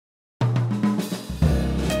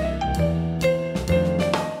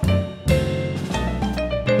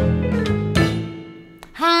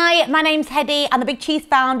my name's Heddi. I'm the big cheese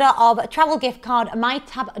founder of travel gift card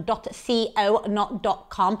mytab.co, not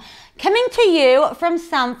 .com. Coming to you from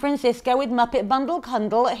San Francisco with Muppet Bundle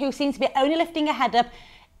Cundle, who seems to be only lifting her head up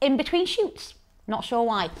in between shoots. Not sure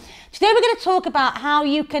why. Today we're going to talk about how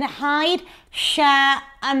you can hide, share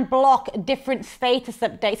and block different status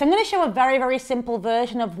updates. I'm going to show a very simple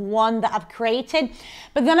version of one that I've created,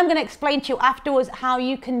 but then I'm going to explain to you afterwards how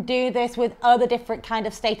you can do this with other different kind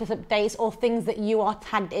of status updates or things that you are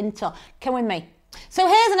tagged into. Come with me. So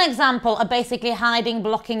here's an example of basically hiding,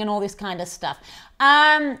 blocking and all this kind of stuff.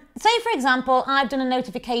 Say for example, I've done a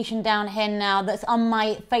notification down here now that's on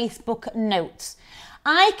my Facebook notes.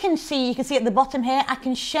 I can see, you can see at the bottom here, I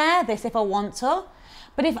can share this if I want to,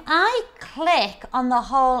 but if I click on the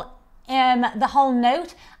whole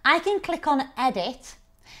note, I can click on edit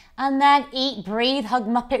and then eat, breathe, hug,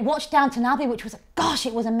 Muppet, watch Downton Abbey, which was, gosh,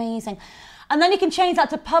 it was amazing. And then you can change that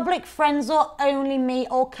to public, friends or only me,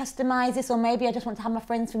 or customize this, or maybe I just want to have my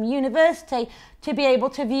friends from university to be able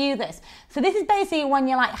to view this. So this is basically when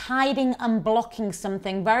you're like hiding and blocking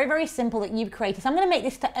something, very simple that you've created. So I'm going to make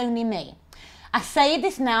this to only me. I save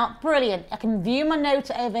this now, brilliant. I can view my note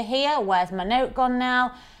over here. Where's my note gone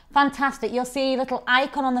now? Fantastic. You'll see a little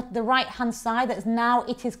icon on the right hand side that's now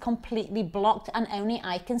it is completely blocked and only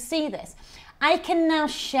I can see this. I can now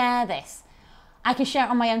share this. I can share it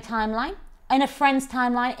on my own timeline, in a friend's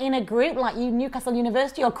timeline, in a group like Newcastle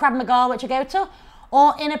University or Krav Maga, which I go to,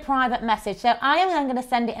 or in a private message. So I am then going to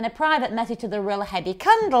send it in a private message to the real Heddi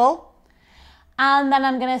Cundle. And then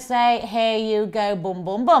I'm going to say, here you go, boom,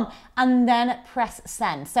 boom, boom, and then press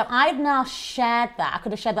send. So I've now shared that. I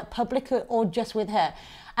could have shared that publicly or just with her.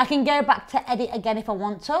 I can go back to edit again if I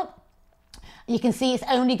want to. You can see it's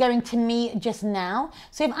only going to me just now.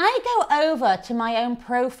 So if I go over to my own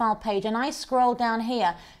profile page and I scroll down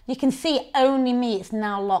here, you can see only me, it's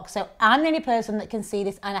now locked. So I'm the only person that can see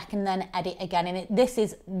this and I can then edit again. And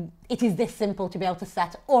it is this simple to be able to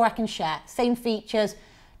set, or I can share. Same features,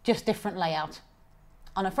 just different layout.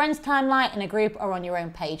 On a friend's timeline, in a group, or on your own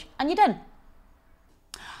page, and you're done.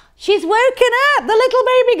 She's woken up, the little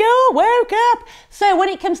baby girl woke up. So when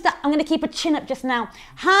it comes to, I'm going to keep a chin up just now,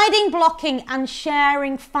 hiding, blocking and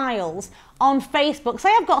sharing files on Facebook.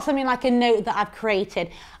 Say I've got something like a note that I've created.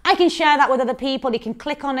 I can share that with other people. You can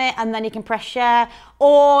click on it and then you can press share,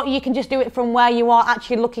 or you can just do it from where you are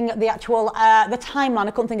actually looking at the actual, the timeline.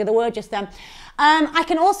 I couldn't think of the word just then. I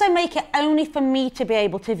can also make it only for me to be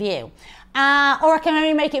able to view. Or I can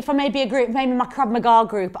only make it for maybe a group, maybe my Krav Maga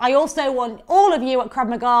group. I also want all of you at Krav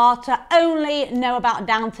Maga to only know about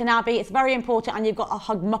Downton Abbey. It's very important, and you've got a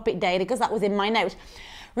Hug Muppet Day because that was in my note.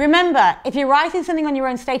 Remember, if you're writing something on your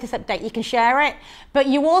own status update, you can share it, but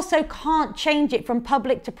you also can't change it from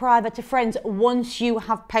public to private to friends once you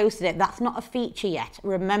have posted it. That's not a feature yet.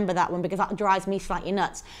 Remember that one, because that drives me slightly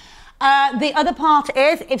nuts. The other part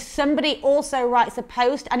is, if somebody also writes a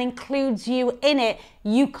post and includes you in it,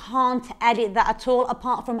 you can't edit that at all,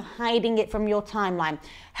 apart from hiding it from your timeline.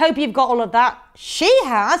 Hope you've got all of that. She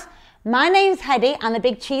has. My name's Heddi. I'm the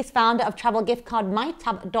big cheese founder of travel gift card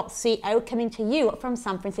mytab.co, coming to you from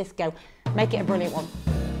San Francisco. Make it a brilliant one.